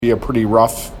be a pretty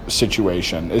rough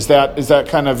situation. Is that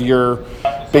kind of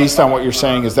based on what you're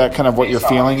saying, is that kind of what your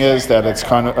feeling is, that it's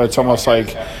almost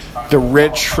like the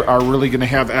rich are really going to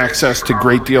have access to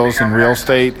great deals in real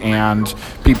estate and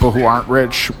people who aren't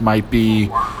rich might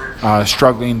be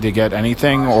struggling to get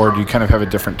anything, or do you kind of have a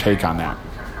different take on that?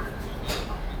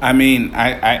 I mean,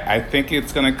 I think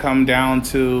it's going to come down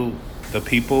to the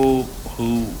people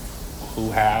who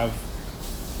have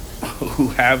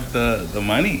the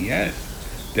money. Yes,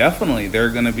 definitely, they're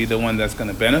going to be the one that's going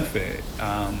to benefit,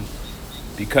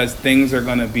 because things are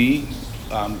going to be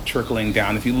trickling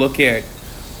down. If you look at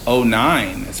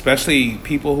 '09, especially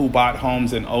people who bought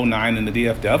homes in '09 in the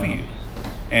DFW,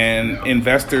 and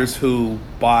investors who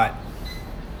bought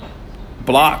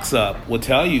blocks up will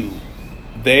tell you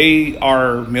they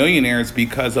are millionaires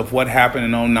because of what happened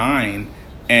in '09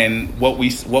 and what we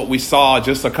saw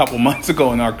just a couple months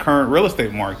ago in our current real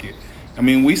estate market. I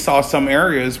mean, we saw some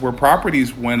areas where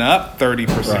properties went up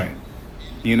 30%, right,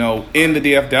 in the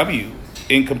DFW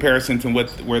in comparison to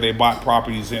where they bought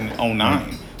properties in '09,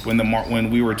 right, when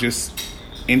we were just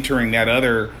entering that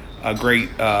other great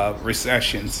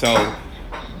recession. So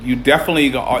you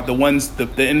definitely are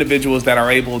the individuals that are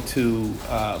able to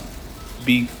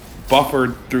be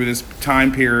buffered through this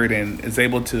time period and is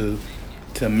able to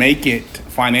make it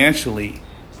financially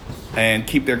and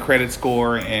keep their credit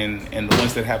score, and the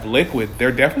ones that have liquid,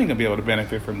 they're definitely going to be able to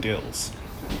benefit from deals,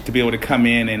 to be able to come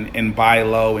in and buy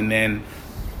low and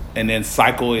then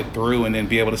cycle it through and then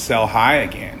be able to sell high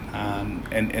again.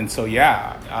 So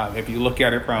if you look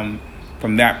at it from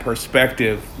that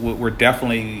perspective, we're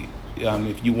definitely,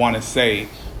 if you want to say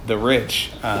the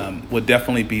rich, would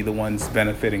definitely be the ones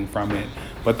benefiting from it.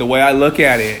 But the way I look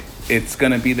at it, it's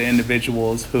going to be the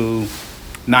individuals who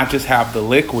not just have the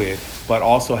liquid, but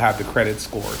also have the credit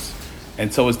scores.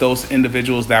 And so it's those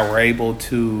individuals that were able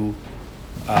to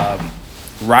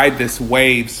ride this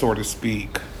wave, so to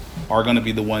speak, are going to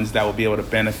be the ones that will be able to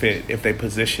benefit if they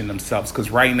position themselves.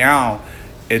 Because right now,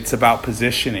 it's about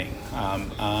positioning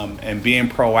and being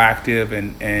proactive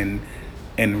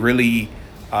and really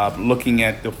looking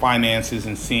at the finances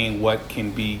and seeing what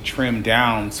can be trimmed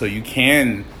down so you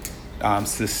can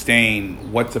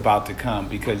sustain what's about to come,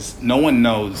 because no one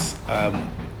knows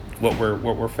what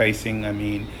we're facing. I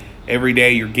mean, every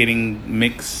day you're getting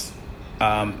mixed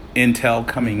intel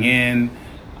coming in,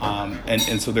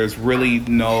 and so there's really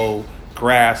no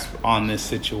grasp on this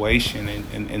situation,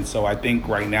 and so I think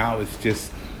right now it's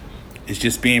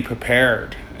just being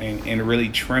prepared and really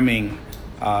trimming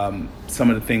some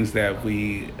of the things that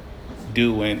we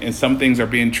do, and some things are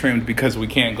being trimmed because we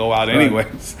can't go out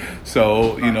anyways.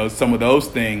 So some of those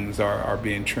things are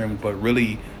being trimmed, but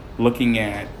really looking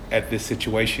at this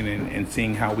situation and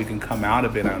seeing how we can come out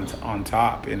of it on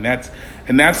top, and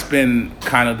that's been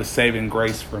kind of the saving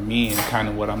grace for me, and kind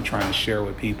of what I'm trying to share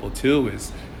with people too,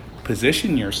 is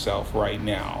position yourself right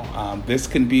now. This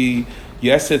can be,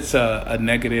 yes, it's a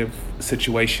negative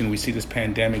situation. We see this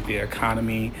pandemic, the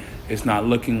economy is not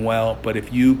looking well, but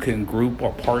if you can group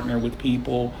or partner with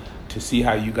people to see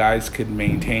how you guys could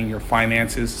maintain your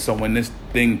finances, so when this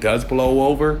thing does blow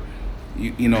over,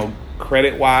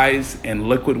 credit wise and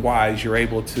liquid wise, you're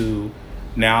able to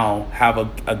now have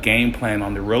a game plan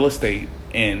on the real estate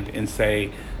end and say,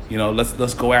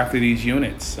 let's go after these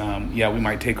units. We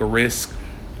might take a risk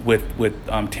with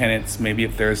tenants, maybe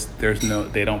if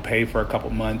they don't pay for a couple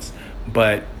months,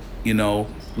 but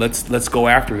let's go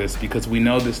after this, because we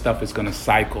know this stuff is going to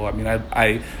cycle. I mean,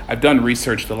 I've done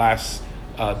research the last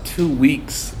 2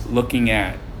 weeks looking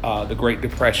at the Great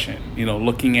Depression,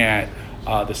 looking at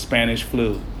the Spanish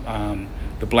flu,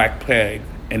 the Black Plague,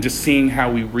 and just seeing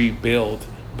how we rebuild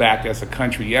back as a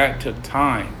country. Yeah, it took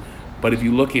time, but if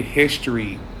you look at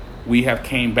history, we have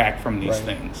came back from these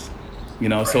things.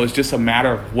 So it's just a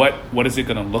matter of what is it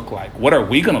going to look like? What are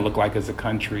we going to look like as a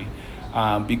country?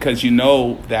 Because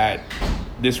that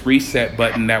this reset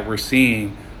button that we're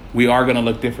seeing, we are going to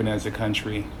look different as a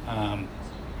country.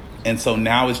 And so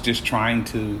now it's just trying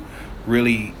to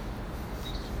really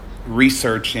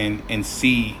research and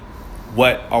see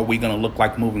what are we going to look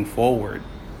like moving forward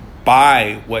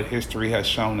by what history has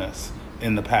shown us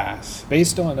in the past.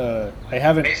 Based on I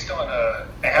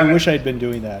wish I'd been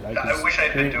doing that.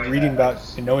 Reading about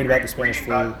and knowing about the Spanish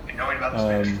flu.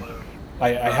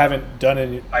 I haven't done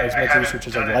as much research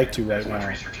as I'd like to right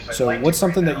now. So what's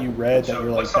something that you read that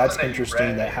you're like, that's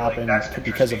interesting, that happened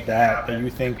because of that you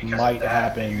think might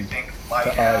happen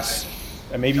to us?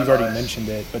 And maybe you've already mentioned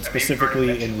it, but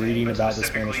specifically in reading about the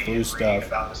Spanish flu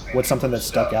stuff, what's something that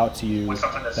stuck out to you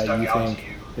that you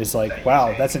think is like,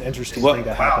 wow, that's an interesting thing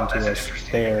that happened to us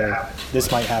there. This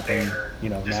might happen,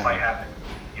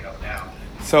 now.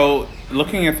 So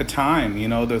looking at the time,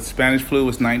 the Spanish flu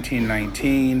was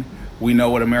 1919. We know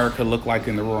what America looked like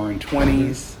in the Roaring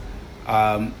 '20s.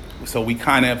 So we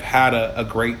kind of had a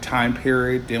great time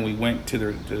period. Then we went to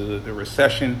the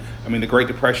recession. The Great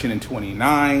Depression in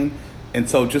 '29. And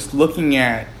so just looking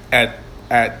at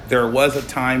there was a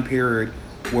time period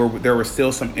where there were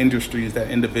still some industries that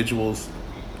individuals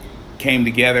came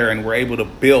together and were able to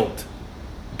build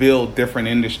different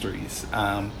industries.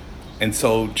 And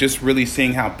so just really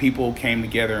seeing how people came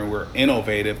together and were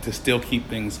innovative to still keep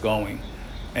things going.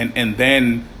 And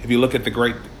then if you look at the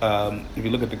Great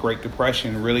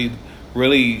Depression, really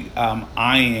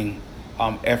eyeing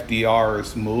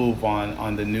FDR's move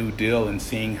on the New Deal and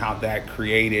seeing how that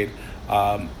created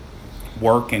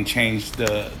work and changed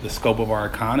the scope of our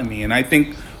economy. And I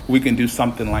think we can do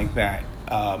something like that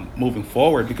moving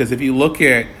forward, because if you look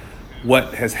at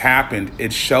what has happened,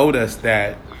 it showed us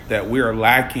that we are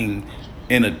lacking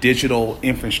in a digital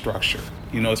infrastructure,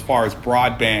 as far as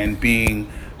broadband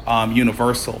being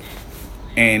universal,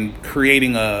 and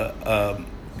creating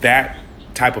that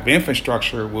type of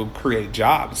infrastructure will create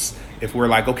jobs. If we're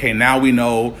like, okay, now we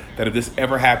know that if this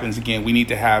ever happens again, we need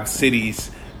to have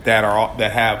cities that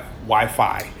have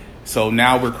Wi-Fi. So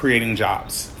now we're creating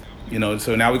jobs.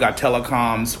 So now we got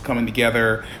telecoms coming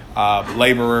together,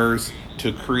 laborers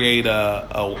to create a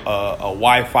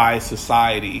Wi-Fi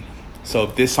society.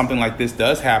 So if something like this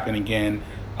does happen again,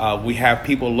 we have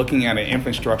people looking at an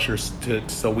infrastructure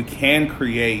so we can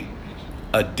create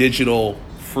a digital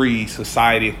free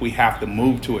society if we have to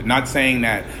move to it. Not saying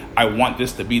that I want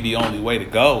this to be the only way to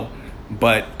go,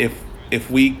 but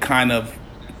if we kind of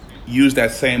use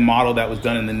that same model that was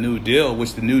done in the New Deal,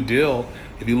 which the New Deal,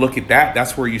 if you look at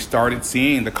that's where you started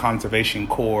seeing the Conservation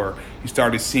Corps, you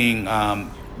started seeing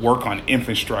work on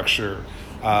infrastructure,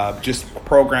 just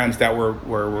programs that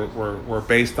were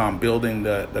based on building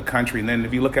the country. And then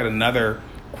if you look at another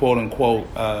quote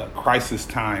unquote crisis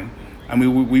time,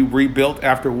 we rebuilt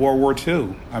after World War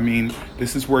II.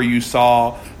 This is where you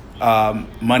saw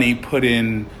money put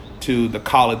into the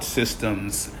college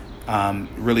systems,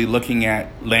 really looking at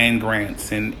land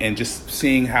grants and just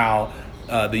seeing how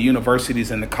the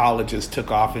universities and the colleges took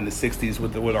off in the 60s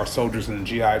with our soldiers and the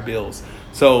GI Bills.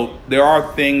 So there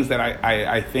are things that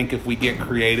I think if we get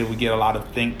creative, we get a lot of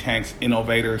think tanks,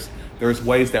 innovators, there's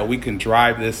ways that we can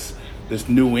drive this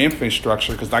new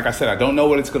infrastructure. Because like I said, I don't know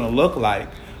what it's going to look like,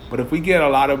 but if we get a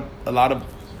lot of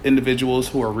individuals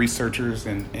who are researchers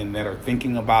and that are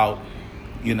thinking about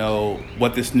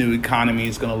what this new economy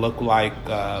is going to look like,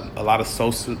 a lot of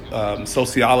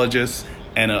sociologists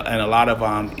and a lot of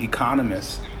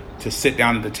economists to sit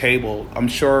down at the table, I'm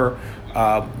sure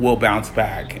we'll bounce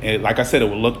back. Like I said, it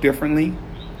will look differently.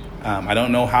 I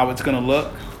don't know how it's going to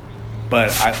look,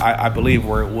 but I believe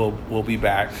we'll be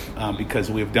back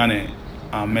because we've done it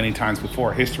many times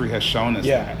before. History has shown us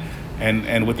that.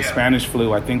 And with the Spanish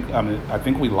flu, I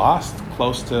think we lost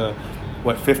close to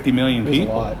 50 million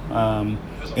people.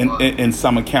 In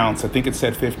some accounts. I think it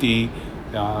said 50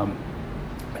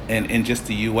 in just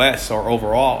the U.S. or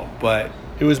overall, but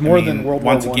it was more than World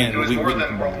War I. Once again,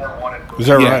 is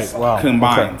that yes, right? Wow.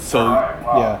 Combined. Okay.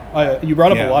 So you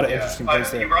brought up a lot of interesting things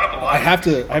there. I have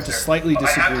to slightly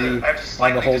disagree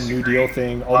on the whole New Deal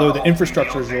thing. Although the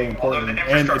infrastructure is really important,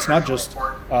 and it's not just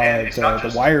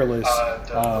the wireless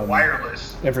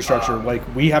infrastructure. Like,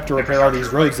 we have to repair all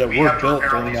these roads that were built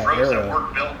during that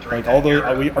era. Like, although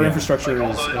our infrastructure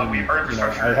is,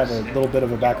 I have a little bit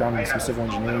of a background in some civil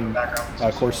engineering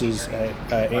courses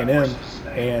at A&M.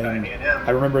 And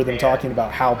I remember them talking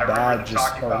about how bad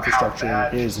just our infrastructure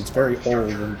is. It's very old,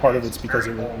 and part of it's because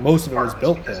most of it was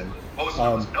built then.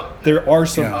 There are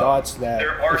some thoughts that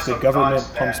if the government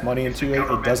pumps money into it,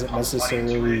 it doesn't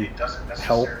necessarily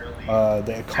help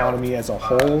the economy as a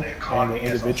whole and the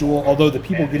individual. Although the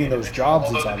people getting those jobs,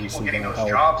 it's obviously going to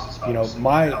help.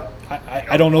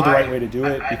 I don't know the right way to do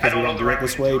it because we don't do it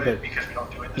this way, but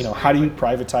how do you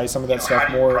privatize some of that stuff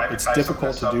more? It's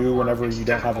difficult to do whenever you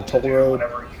don't have a toll road.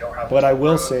 But I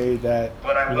will say that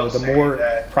the more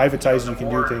privatized you can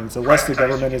do things, the less the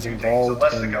government is involved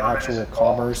in the actual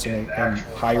commerce and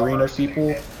hiring of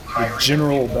people, the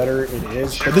general better it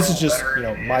is. But this is just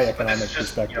my economic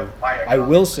perspective. I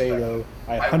will say though,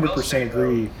 I 100%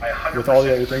 agree with all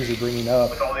the other things you're bringing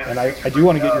up, and I do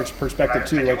want to get your perspective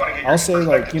too. Like, I'll say,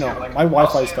 like, my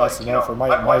Wi-Fi is fast enough, or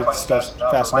my stuff's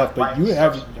fast enough, but you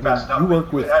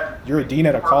you're a dean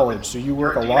at a college, so you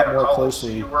work a lot more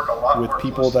closely with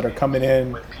people that are coming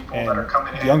in and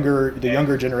the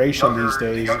younger generation these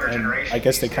days, and I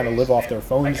guess they kind of live off their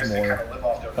phones more.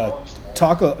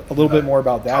 talk a little bit more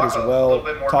about that as well.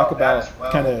 Talk about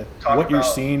kind of what you're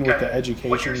seeing with the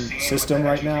education system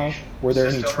right now. Were there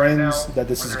any trends that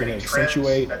this is going to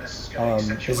accentuate?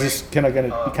 Is this kind of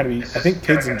be? I think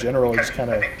kids in general are just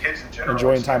kind of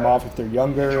enjoying time off if they're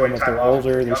younger, and if they're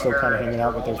older, they're still kind of hanging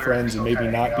out with their friends and maybe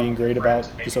not being great about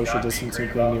the social distancing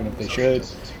thing, even if they should.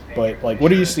 But like,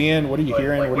 what are you seeing? What are you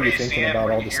hearing? What are you thinking about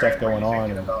all the stuff going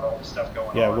on? And,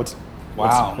 yeah,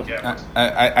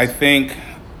 I think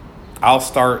I'll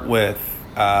start with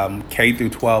K through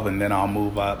 12, and then I'll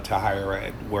move up to higher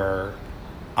ed, where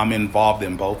I'm involved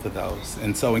in both of those.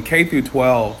 And so in K through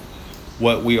 12,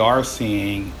 what we are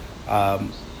seeing,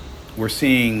 we're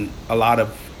seeing a lot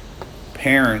of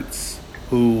parents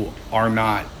who are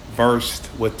not versed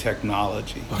with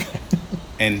technology. Okay.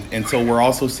 And so we're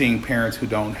also seeing parents who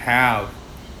don't have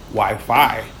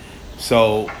Wi-Fi.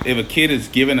 So if a kid is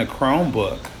given a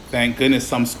Chromebook, thank goodness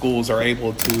some schools are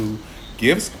able to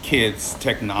give kids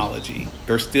technology.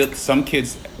 There's still some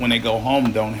kids, when they go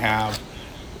home, don't have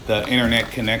the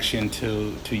internet connection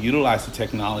to utilize the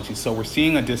technology. So we're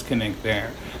seeing a disconnect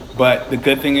there. But the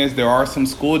good thing is there are some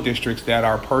school districts that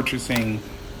are purchasing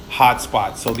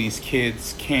hotspots so these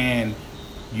kids can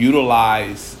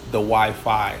utilize the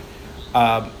Wi-Fi.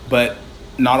 But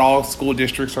not all school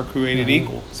districts are created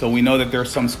equal. So we know that there are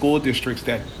some school districts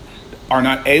that are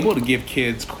not able to give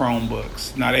kids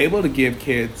Chromebooks, not able to give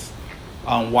kids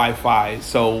Wi-Fi.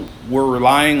 So we're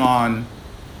relying on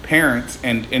parents,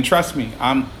 and trust me,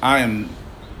 I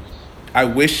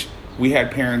wish we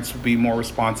had parents be more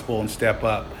responsible and step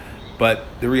up. But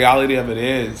the reality of it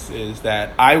is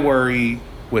that I worry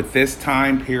with this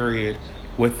time period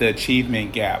with the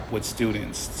achievement gap with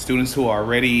students who are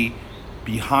already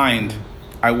behind.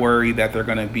 I worry that they're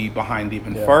going to be behind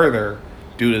even further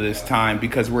due to this time,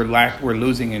 because we're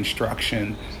losing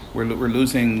instruction. We're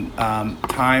losing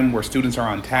time where students are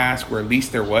on task, where at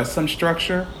least there was some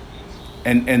structure.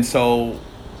 And so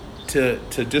to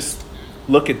just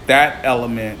look at that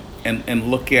element and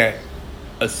look at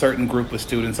a certain group of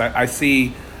students, I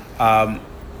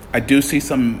do see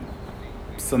some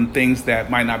things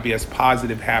that might not be as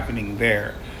positive happening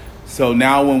there. So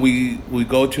now when we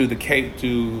go to the K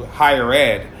to higher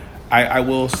ed, I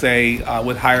will say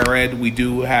with higher ed, we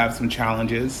do have some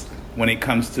challenges when it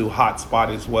comes to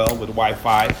hotspot as well with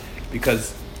Wi-Fi,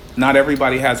 because not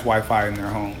everybody has Wi-Fi in their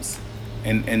homes.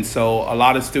 And so a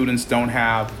lot of students don't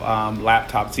have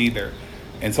laptops either.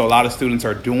 And so a lot of students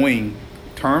are doing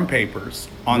term papers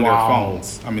on their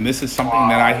phones. I mean, this is something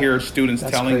that I hear students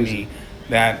telling me,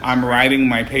 that I'm writing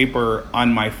my paper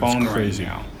on my phone right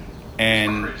now.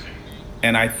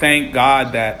 And I thank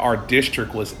God that our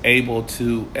district was able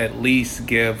to at least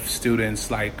give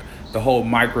students like the whole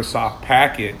Microsoft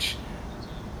package,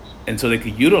 and so they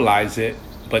could utilize it.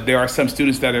 But there are some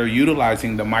students that are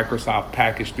utilizing the Microsoft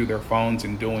package through their phones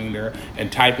and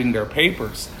and typing their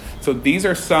papers. So these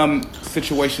are some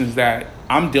situations that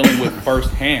I'm dealing with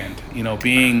firsthand. You know,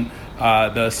 being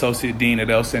the associate dean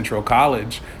at El Centro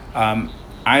College,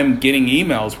 I'm getting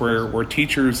emails where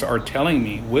teachers are telling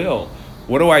me, Will,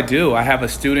 what do? I have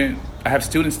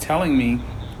students telling me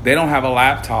they don't have a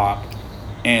laptop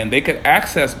and they could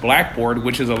access Blackboard,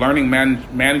 which is a learning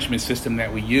management system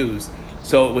that we use.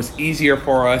 So it was easier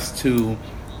for us to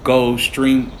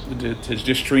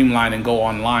just streamline and go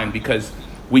online, because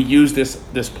we use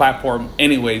this platform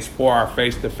anyways for our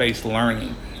face-to-face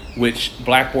learning, which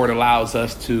Blackboard allows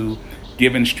us to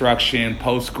give instruction,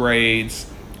 post grades,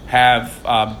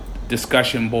 have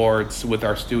discussion boards with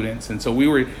our students. And so we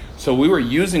were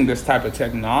using this type of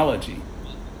technology.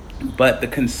 But the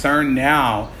concern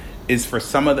now is for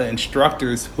some of the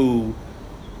instructors who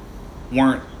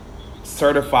weren't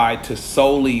certified to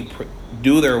solely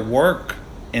do their work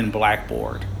in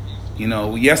Blackboard. You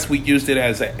know, yes, we used it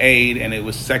as an aid and it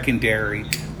was secondary.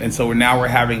 And so now we're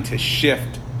having to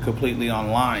shift completely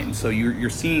online. So you're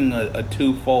seeing a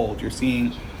twofold. You're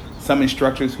seeing some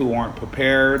instructors who aren't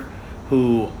prepared,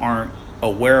 who aren't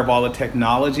aware of all the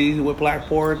technology with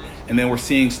Blackboard, and then we're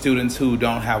seeing students who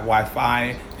don't have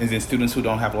Wi-Fi, and then students who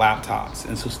don't have laptops,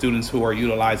 and so students who are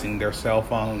utilizing their cell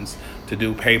phones to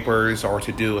do papers or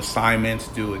to do assignments,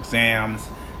 do exams.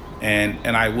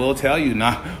 And I will tell you,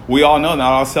 we all know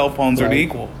not all cell phones are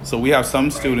equal. So we have some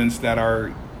students that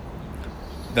are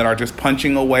just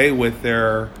punching away with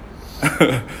their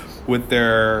with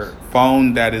their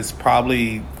phone that is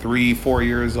probably 3-4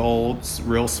 years old. It's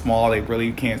real small. They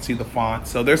really can't see the font.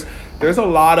 So there's a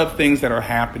lot of things that are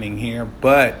happening here.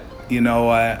 But you know,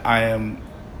 I'm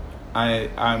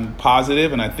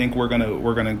positive, and I think we're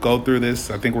gonna go through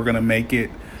this. I think we're gonna make it.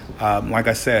 Like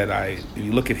I said, if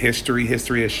you look at history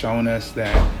has shown us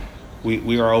that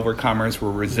We are overcomers.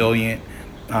 We're resilient.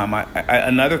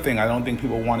 Another thing I don't think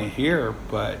people want to hear,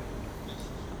 but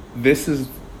this is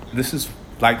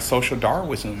like social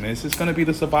Darwinism. This is going to be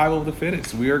the survival of the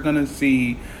fittest. We are going to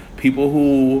see people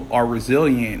who are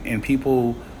resilient and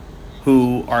people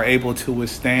who are able to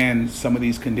withstand some of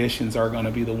these conditions are going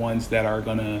to be the ones that are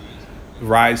going to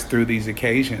rise through these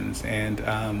occasions. And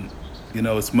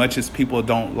as much as people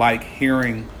don't like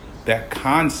hearing that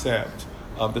concept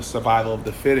of the survival of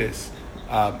the fittest,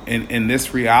 in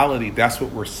this reality, that's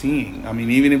what we're seeing. I mean,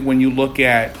 even if when you look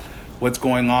at what's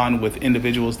going on with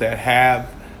individuals that have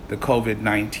the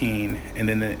COVID-19 and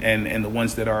then the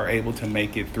ones that are able to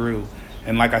make it through.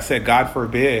 And like I said, God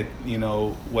forbid,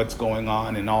 what's going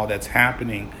on and all that's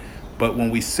happening. But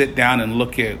when we sit down and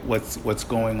look at what's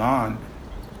going on,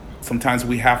 sometimes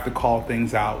we have to call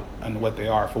things out on what they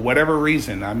are for whatever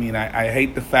reason. I mean, I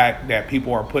hate the fact that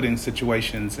people are put in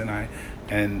situations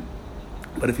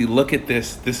but if you look at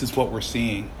this is what we're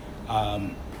seing.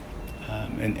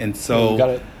 And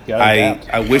so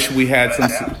I wish we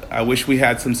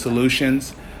had some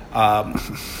solutions,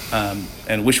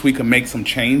 and wish we could make some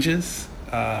changes.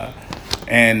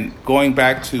 And going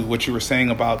back to what you were saying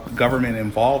about government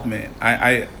involvement,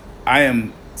 I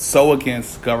am so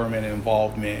against government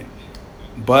involvement,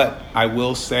 but I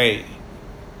will say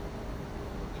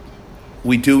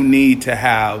we do need to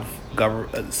have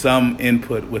some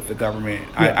input with the government.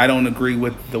 I don't agree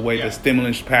with the way the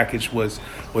stimulus package was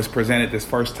presented this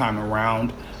first time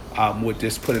around, with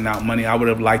just putting out money. I would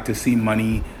have liked to see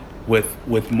money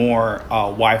with more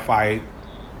Wi-Fi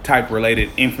type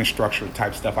related infrastructure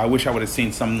type stuff. I wish I would have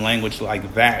seen some language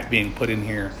like that being put in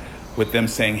here, with them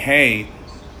saying, hey,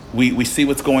 we see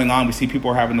what's going on. We see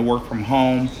people are having to work from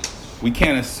home. We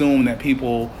can't assume that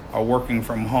people are working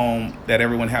from home, that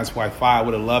everyone has Wi-Fi. I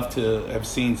would have loved to have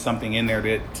seen something in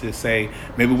there to say,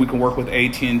 maybe we can work with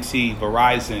AT&T,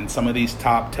 Verizon, some of these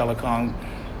top telecom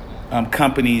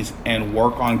companies, and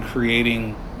work on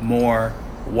creating more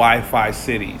Wi-Fi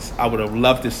cities. I would have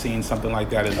loved to have seen something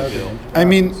like that in the bill. I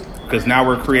mean, because now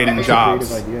we're creating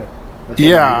jobs.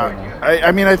 Yeah,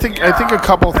 I think a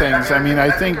couple things. I mean, I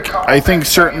think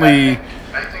certainly,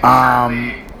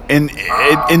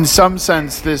 in some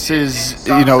sense, this is,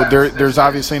 there's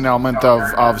obviously an element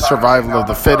of survival of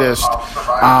the fittest,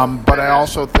 but I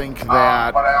also think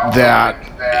that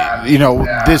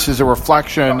this is a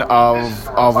reflection of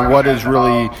what is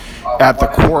really at the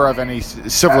core of any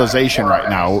civilization right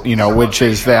now, which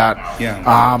is that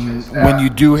when you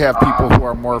do have people who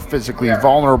are more physically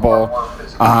vulnerable,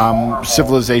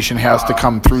 civilization has to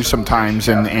come through sometimes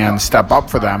and step up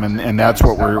for them, and that's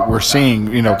what we're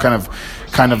seeing,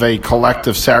 kind of a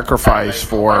collective sacrifice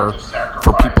for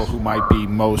people who might be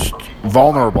most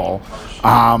vulnerable.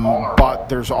 But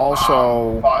there's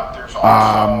also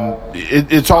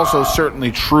it's also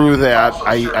certainly true that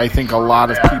I think a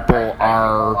lot of people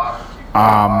are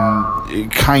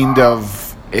kind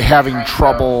of having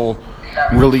trouble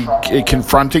really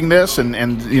confronting this,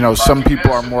 and some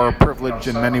people are more privileged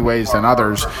in many ways than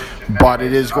others, but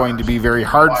it is going to be very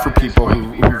hard for people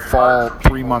who fall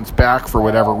 3 months back for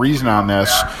whatever reason on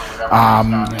this,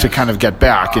 to kind of get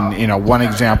back. And one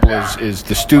example is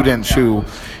the students who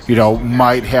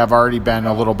might have already been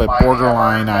a little bit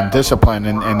borderline on discipline,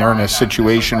 and they're in a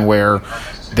situation where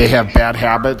they have bad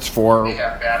habits for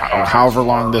however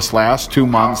long this lasts, 2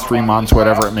 months, 3 months,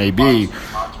 whatever it may be.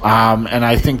 And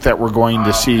I think that we're going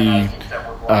to see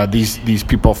these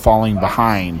people falling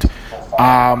behind.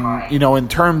 In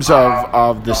terms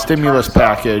of the stimulus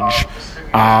package,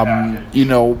 my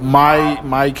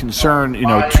concern,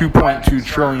 $2.2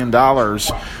 trillion,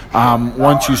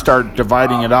 once you start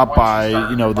dividing it up by,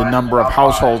 the number of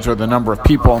households or the number of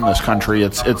people in this country,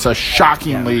 it's a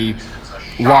shockingly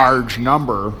large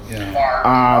number.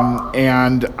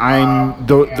 And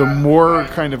the more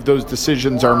kind of those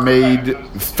decisions are made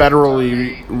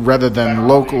federally rather than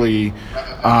locally,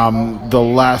 the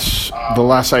less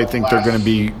I think they're going to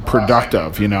be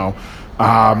productive.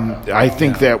 I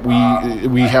think that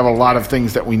we have a lot of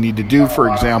things that we need to do. For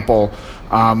example,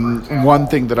 one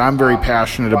thing that I'm very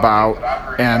passionate about,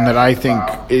 and that I think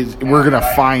is we're going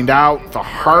to find out the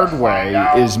hard way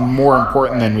is more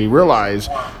important than we realize,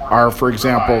 are, for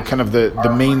example, kind of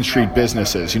the Main Street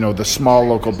businesses, the small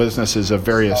local businesses of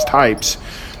various types.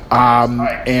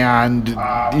 And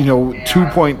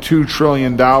 $2.2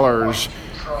 trillion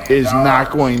is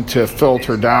not going to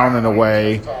filter down in a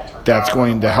way that's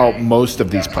going to help most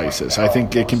of these places. I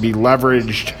think it can be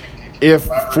leveraged if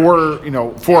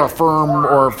for a firm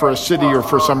or for a city or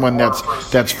for someone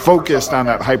that's focused on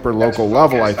that hyper local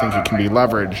level. I think it can be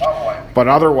leveraged, but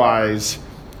otherwise,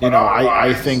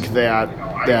 I think that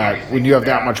when you have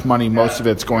that much money, most of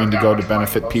it's going to go to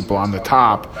benefit people on the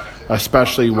top,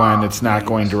 especially when it's not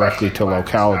going directly to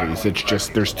localities. It's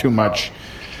just there's too much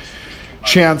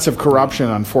chance of corruption,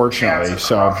 unfortunately.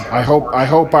 So I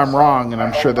hope I'm wrong, and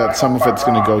I'm sure that some of it's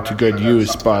going to go to good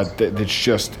use, but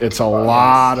it's a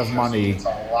lot of money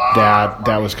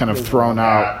that was kind of thrown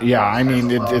out. Yeah, I mean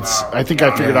it's I think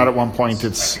I figured out at one point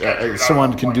it's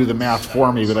someone can do the math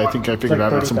for me, but I think I figured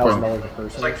out at some point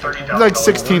like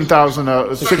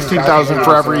 16,000 16,000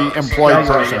 for every employed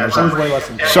person or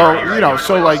something.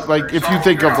 So like if you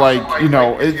think of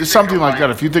something like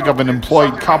that, if you think of an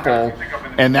employed couple,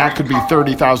 and that could be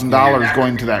 $30,000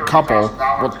 going to that couple.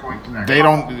 Well, they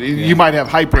don't. You might have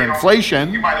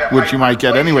hyperinflation, which you might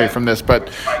get anyway from this,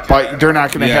 but they're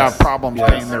not going to have problems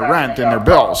paying their rent and their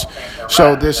bills.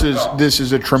 So this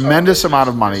is a tremendous amount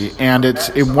of money, and it's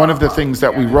one of the things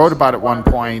that we wrote about at one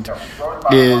point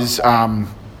is.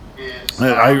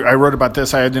 I wrote about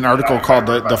this. I had an article called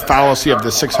 "The Fallacy of the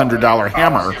 $600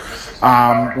 Hammer,"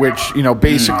 which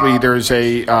basically there's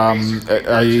an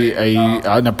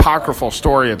apocryphal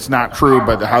story. It's not true,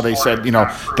 but how they said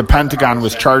the Pentagon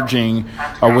was charging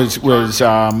was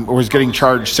getting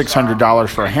charged $600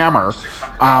 for a hammer.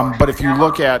 But if you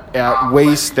look at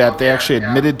waste that they actually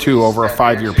admitted to over a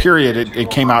 5-year period,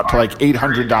 it came out to like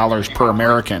 $800 per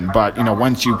American. But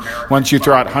once you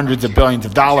throw out hundreds of billions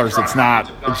of dollars, it's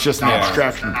just an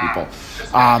abstraction to people.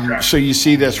 So you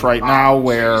see this right now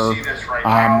where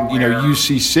you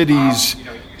see cities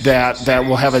that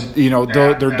will have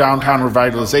their downtown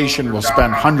revitalization will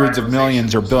spend hundreds of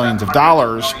millions or billions of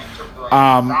dollars,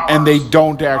 and they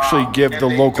don't actually give the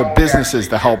local businesses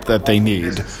the help that they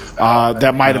need.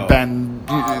 That might have been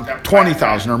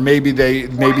 20,000, or maybe they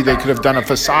could have done a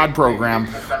facade program,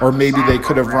 or maybe they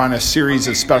could have run a series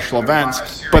of special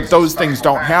events, but those things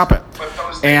don't happen.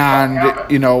 And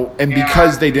and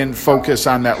because they didn't focus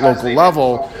on that local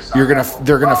level, they're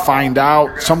gonna find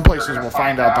out. Some places will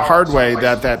find out the hard way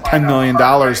that $10 million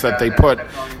that they put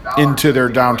into their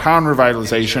downtown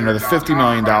revitalization, or the $50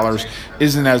 million,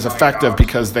 isn't as effective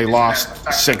because they lost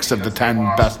 6 of the 10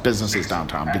 best businesses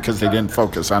downtown because they didn't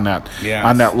focus on that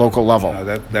local level.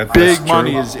 Big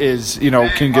money is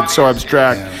can get so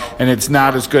abstract, and it's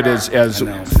not as good as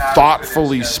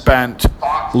thoughtfully spent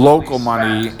local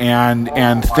money and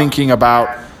thinking about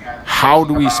how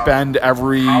do we spend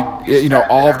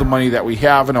all of the money that we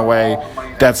have in a way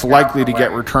that's likely to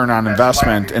get return on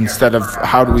investment, instead of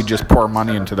how do we just pour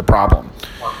money into the problem.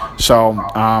 So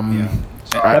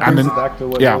that brings it back to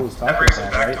what Bill was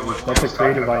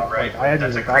talking about, right?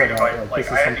 That's a creative idea.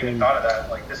 I hadn't even thought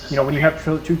about this is something, when you have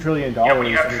 $2 trillion and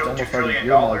it's almost already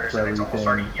earmarked for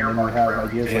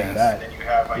everything, and then you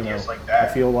have ideas like that,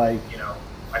 I feel like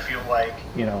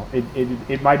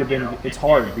it might have been. It's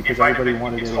hard because everybody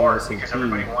wanted it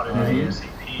ASAP,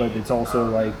 but it's also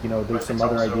like there's some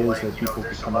other ideas that people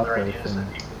could come up with. And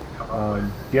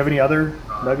do you have any other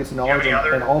nuggets of knowledge?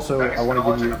 And also, I want to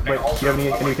give you. Wait, do you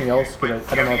have anything else? Because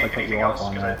I don't know if I cut you off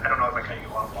on that.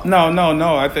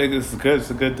 No. I think it's good.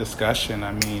 It's a good discussion.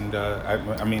 I mean,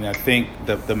 I think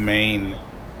the main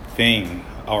thing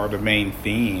or the main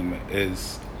theme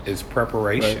is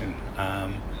preparation.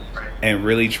 Right. And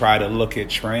really try to look at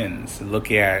trends,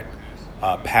 look at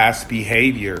past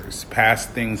behaviors, past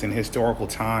things in historical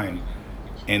time,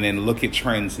 and then look at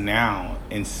trends now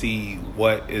and see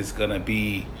what is going to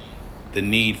be the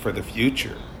need for the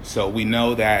future. So we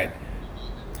know that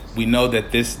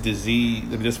this disease,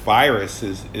 this virus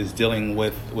is dealing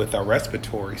with our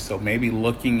respiratory. So maybe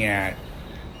looking at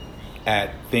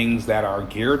things that are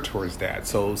geared towards that.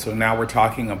 So now we're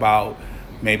talking about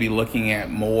maybe looking at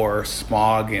more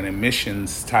smog and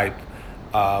emissions type,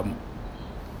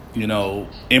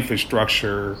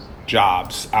 infrastructure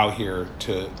jobs out here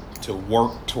to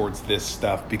work towards this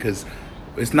stuff, because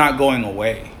it's not going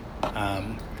away.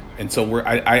 And so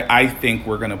I think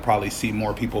we're going to probably see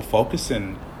more people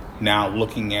focusing now,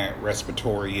 looking at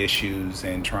respiratory issues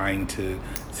and trying to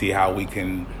see how we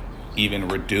can even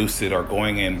reduce it, or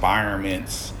going in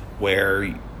environments where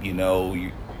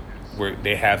where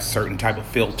they have certain type of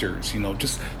filters,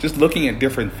 just looking at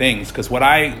different things. Because what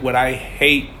I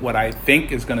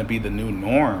think is going to be the new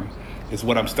norm is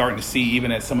what I'm starting to see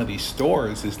even at some of these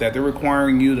stores, is that they're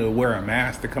requiring you to wear a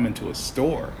mask to come into a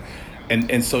store.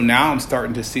 And so now I'm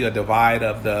starting to see a divide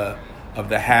of the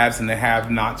haves and the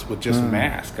have-nots with just a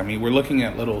mask. I mean, we're looking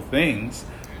at little things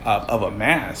of a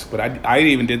mask, but I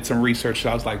even did some research. So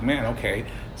I was like, man, okay.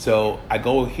 So I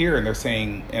go here and they're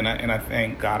saying, and I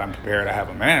thank God I'm prepared to have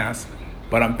a mask,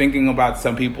 but I'm thinking about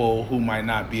some people who might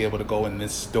not be able to go in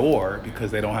this store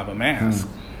because they don't have a mask.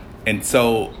 And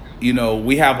so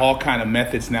we have all kind of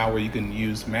methods now where you can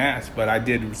use masks, but I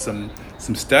did some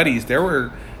studies.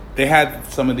 They had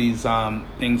some of these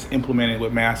things implemented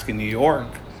with masks in New York,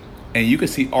 and you could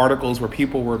see articles where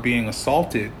people were being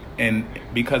assaulted and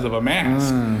because of a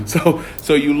mask.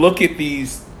 So you look at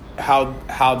these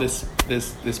how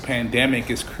this pandemic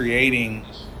is creating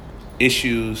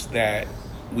issues that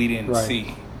we didn't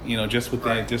see, just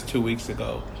within just 2 weeks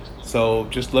ago. So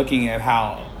just looking at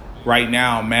how right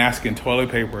now mask and toilet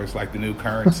paper is like the new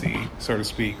currency, so to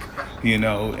speak,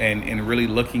 and really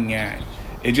looking at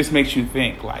it just makes you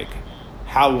think, like,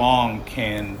 how long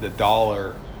can the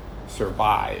dollar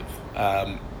survive,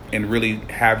 and really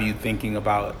have you thinking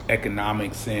about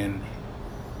economics. And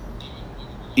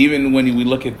even when we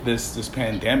look at this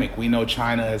pandemic, we know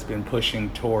China has been pushing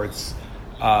towards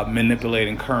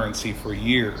manipulating currency for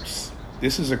years.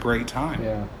 This is a great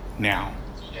time now.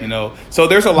 So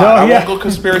there's a lot. I won't go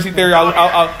conspiracy theory.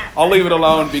 I'll leave it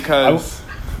alone because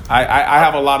I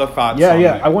have a lot of thoughts.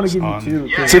 I want to give you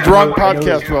two. It's a drunk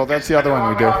podcast, Will. That's the other one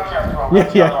we do.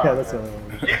 Yeah, that's the other one.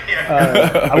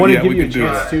 I want to give you a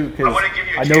chance too, because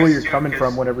I know where you're coming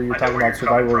from. Whenever you're talking about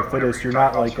survival of the fittest, you're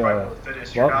not like a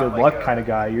good luck kind of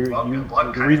guy. One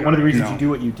of the reasons you do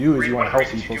what you do is you want to help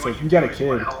people. So if you got a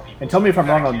kid, and tell me if I'm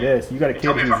wrong on this, you got a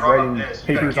kid who's writing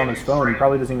papers on his phone, he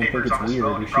probably doesn't even think it's weird,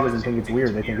 or she doesn't think it's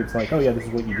weird. They think it's like, oh yeah, this is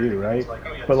what you do, right?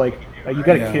 But like, you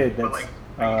got a kid that's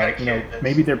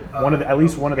maybe at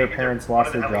least one of their parents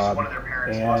lost their job,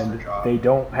 and they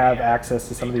don't have access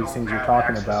to some of these things you're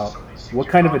talking about. What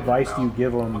kind of advice do you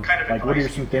give them? Like, what are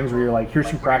some things where you're like, here's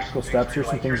some practical steps, here's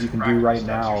some things you can do right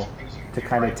now to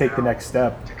kind of take the next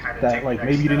step that, like,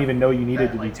 maybe you didn't even know you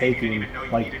needed to be taking.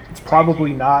 Like, it's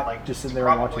probably not just sitting there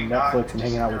and watching Netflix and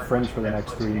hanging out with friends for the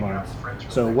next 3 months.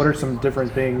 So what are some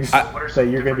different things that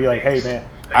you're going to be like, hey,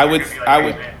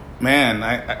 man?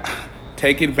 I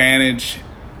take advantage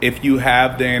if you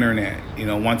have the internet.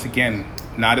 Once again,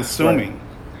 not assuming,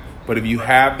 but if you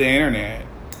have the internet,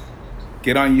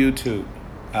 get on YouTube.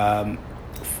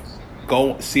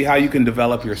 Go see how you can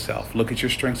develop yourself. Look at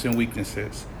your strengths and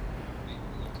weaknesses.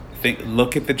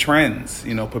 Look at the trends.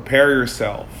 Prepare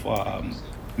yourself.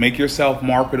 Make yourself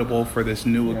marketable for this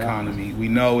new economy. We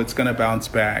know it's going to bounce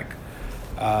back.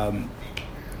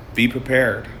 Be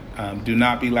prepared. Do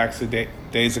not be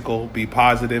lackadaisical. Be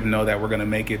positive. Know that we're going to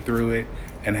make it through it,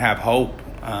 and have hope.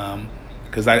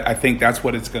 Because I think that's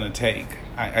what it's going to take.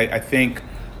 I think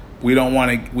we don't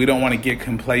want to get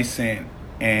complacent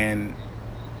and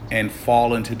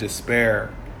fall into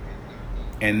despair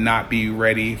and not be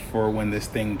ready for when this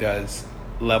thing does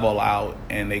level out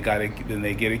and they get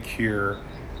a cure.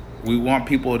 We want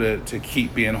people to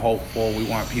keep being hopeful. We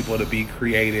want people to be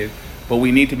creative, but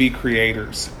we need to be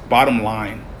creators. Bottom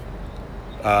line,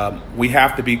 we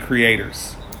have to be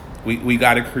creators. We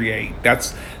got to create.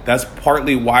 That's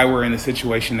partly why we're in the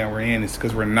situation that we're in, is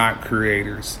because we're not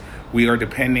creators. We are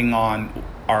depending on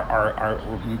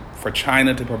for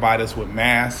China to provide us with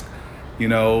masks.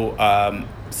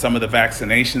 Some of the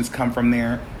vaccinations come from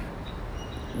there.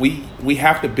 We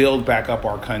have to build back up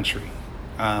our country.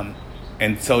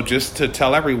 And so just to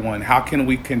tell everyone, how can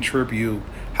we contribute?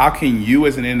 How can you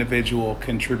as an individual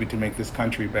contribute to make this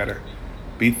country better?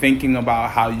 Be thinking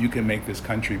about how you can make this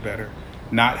country better.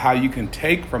 Not how you can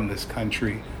take from this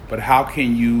country, but how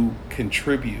can you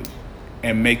contribute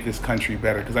and make this country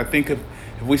better? Because I think if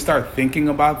we start thinking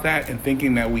about that and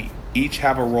thinking that we each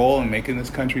have a role in making this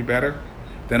country better,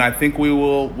 then I think we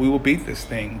will beat this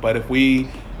thing. But if we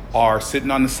are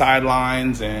sitting on the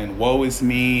sidelines and woe is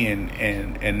me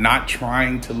and not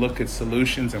trying to look at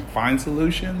solutions and find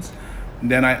solutions,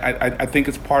 then I think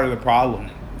it's part of the problem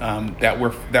that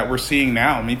we're seeing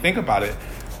now. I mean, think about it.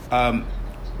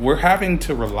 We're having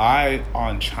to rely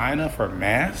on China for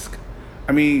masks.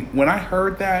 I mean, when I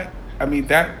heard that,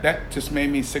 that just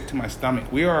made me sick to my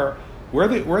stomach. We're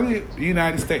the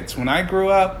United States. When I grew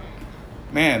up,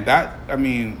 man,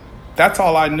 that's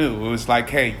all I knew. It was like,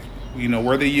 hey,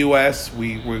 we're the U.S.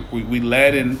 We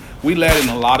led in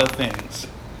a lot of things,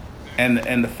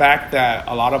 and the fact that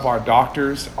a lot of our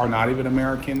doctors are not even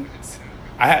American.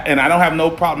 I don't have no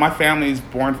problem. My family is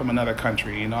born from another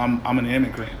country. I'm an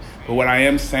immigrant. But what I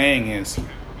am saying is,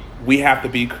 we have to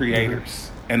be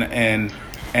creators, and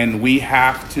we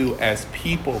have to, as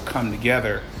people, come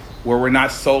together where we're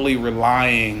not solely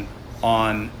relying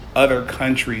on other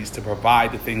countries to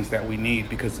provide the things that we need,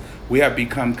 because we have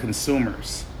become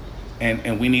consumers,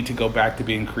 and we need to go back to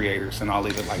being creators. And I'll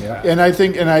leave it like that. And I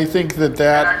think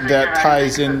that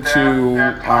ties into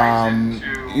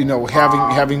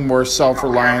having more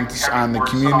self-reliance on the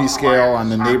community scale, on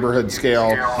the neighborhood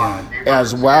scale,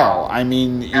 as well. I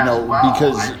mean,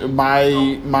 because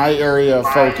my area of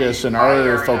focus and our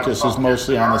area of focus is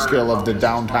mostly on the scale of the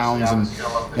downtowns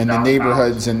and the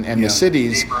neighborhoods and the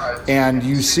cities, and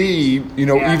you see,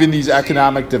 even these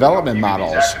economic development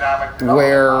models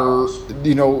where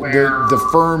the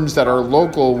firms that are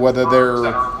local, whether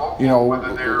they're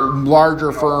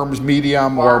larger firms,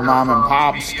 medium, or mom and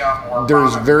pops,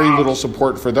 there's very little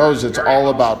support for those. It's all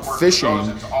about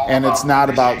fishing, and it's not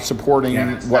about supporting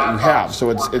what you have. So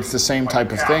it's the same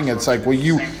type of thing. It's like, well,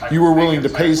 you were willing to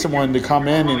pay someone to come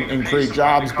in and create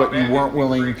jobs, but you weren't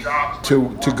willing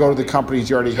to go to the companies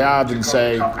you already have and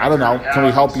say, I don't know, can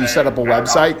we help you set up a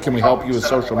website? Can we help you with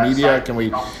social media? Can we,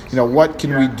 what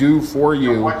can we do for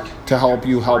you to help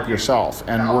you help yourself?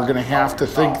 And we're going to have to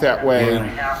think that way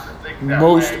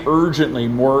more urgently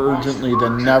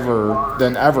than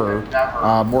ever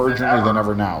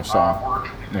now. So,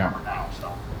 yeah.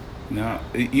 No,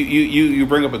 you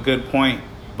bring up a good point,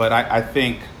 but I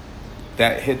think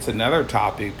that hits another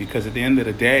topic, because at the end of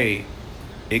the day,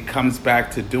 it comes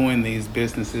back to doing these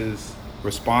businesses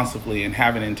responsibly and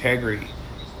having integrity.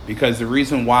 Because the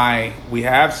reason why we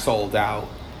have sold out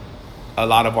a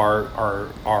lot of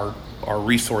our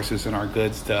resources and our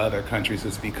goods to other countries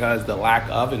is because the lack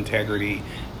of integrity,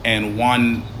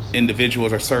 and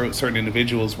individuals or certain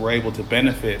individuals were able to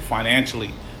benefit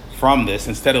financially from this,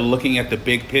 instead of looking at the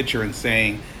big picture and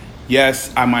saying,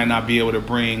 yes, I might not be able to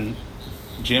bring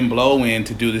Jim Blow in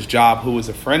to do this job, who is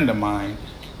a friend of mine,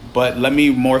 but let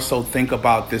me more so think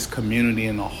about this community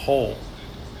in a whole.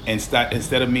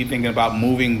 Instead of me thinking about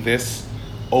moving this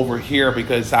over here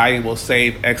because I will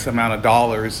save X amount of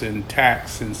dollars in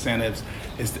tax incentives,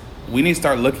 we need to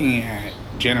start looking at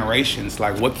generations.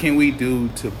 Like, what can we do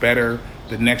to better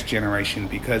the next generation?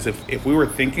 Because if we were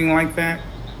thinking like that,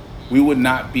 we would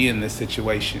not be in this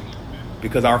situation,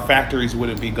 because our factories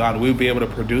wouldn't be gone. We would be able to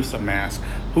produce a mask.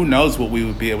 Who knows what we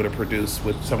would be able to produce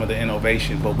with some of the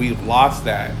innovation, but we've lost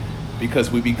that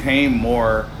because we became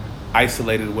more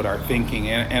isolated with our thinking.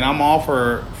 And I'm all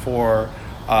for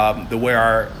the way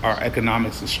our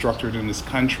economics is structured in this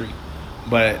country,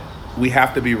 but we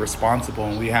have to be responsible,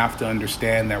 and we have to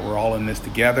understand that we're all in this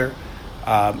together.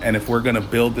 And if we're going to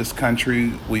build this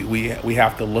country, we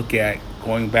have to look at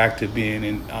going back to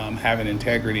being having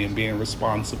integrity and being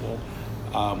responsible,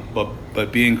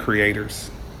 but being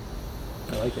creators.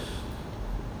 I like it.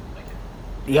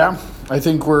 Yeah, I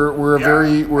think we're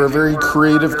a very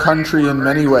creative country in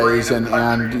many ways, and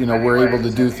we're able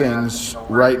to do things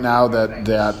right now that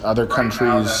other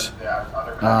countries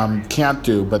can't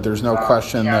do. But there's no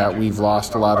question that we've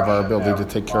lost a lot of our ability to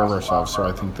take care of ourselves. So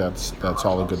I think that's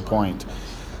all a good point.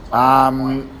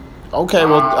 Okay,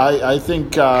 well, I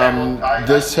think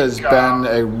this has been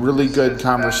a really good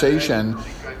conversation.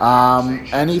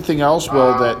 Anything else,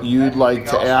 Will, that you'd like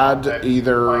to add,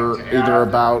 either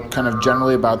about kind of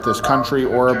generally about this country,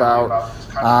 or about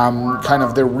kind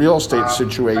of the real estate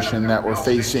situation that we're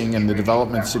facing and the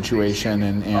development situation,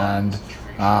 and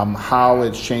how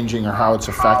it's changing, or how it's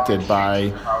affected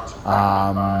by,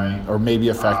 or maybe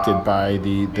affected by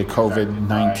the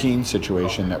COVID-19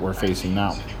 situation that we're facing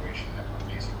now?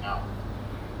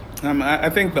 I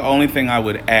think the only thing I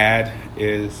would add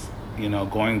is,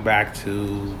 going back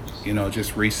to,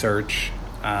 just research,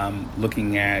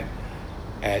 looking at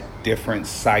different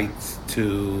sites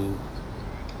to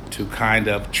kind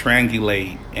of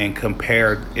triangulate and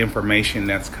compare information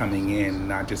that's coming in,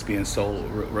 not just being so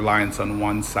reliant on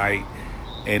one site,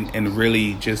 and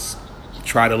really just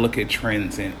try to look at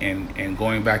trends and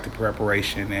going back to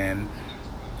preparation. And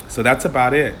so that's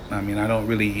about it. I mean, I don't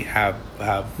really have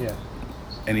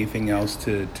anything else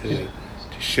to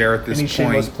share at this any point.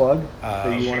 Shameless plug that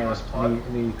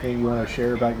anything you want to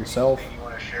share about yourself,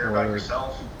 or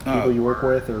people you work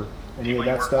with, or any of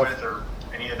that stuff?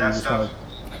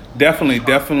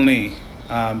 Definitely.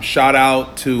 Shout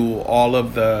out to all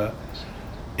of the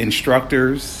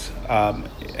instructors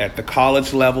at the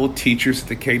college level, teachers at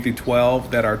the K through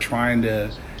 12 that are trying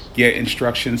to get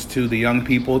instructions to the young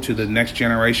people, to the next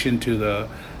generation, to the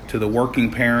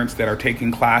working parents that are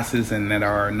taking classes and that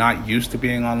are not used to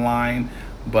being online.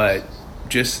 But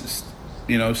just,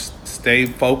 stay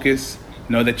focused,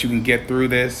 know that you can get through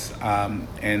this.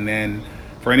 And then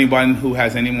for anyone who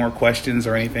has any more questions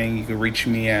or anything, you can reach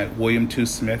me at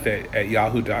william2smith at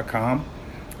yahoo.com,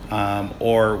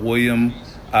 or William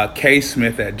K.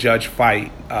 Smith at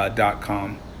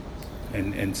judgefight.com.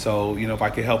 And so, if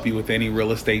I could help you with any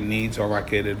real estate needs, or if I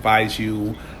could advise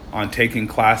you on taking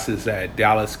classes at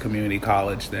Dallas Community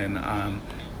College, then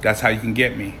that's how you can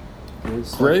get me.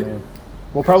 Great.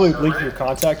 We'll probably link your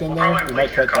contact in there. We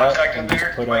might cut that and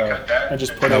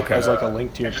just put it as like a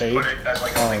link to your page.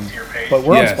 But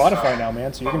we're on Spotify now,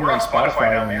 man. So you're gonna be on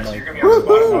Spotify in like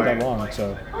not that long.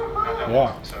 So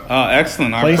yeah.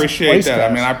 Excellent. I appreciate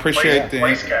that. I mean, I appreciate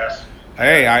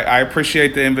I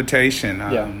appreciate the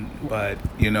invitation. But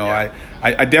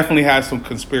I definitely have some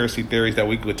conspiracy theories that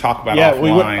we could talk about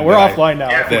offline. We're offline now.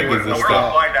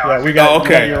 Yeah, we got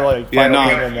your like final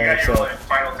thing in there. So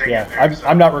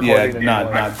I'm not recording anymore. Not.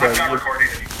 I'm not recording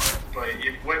anymore.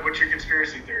 But what's your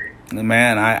conspiracy theory?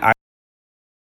 Man, I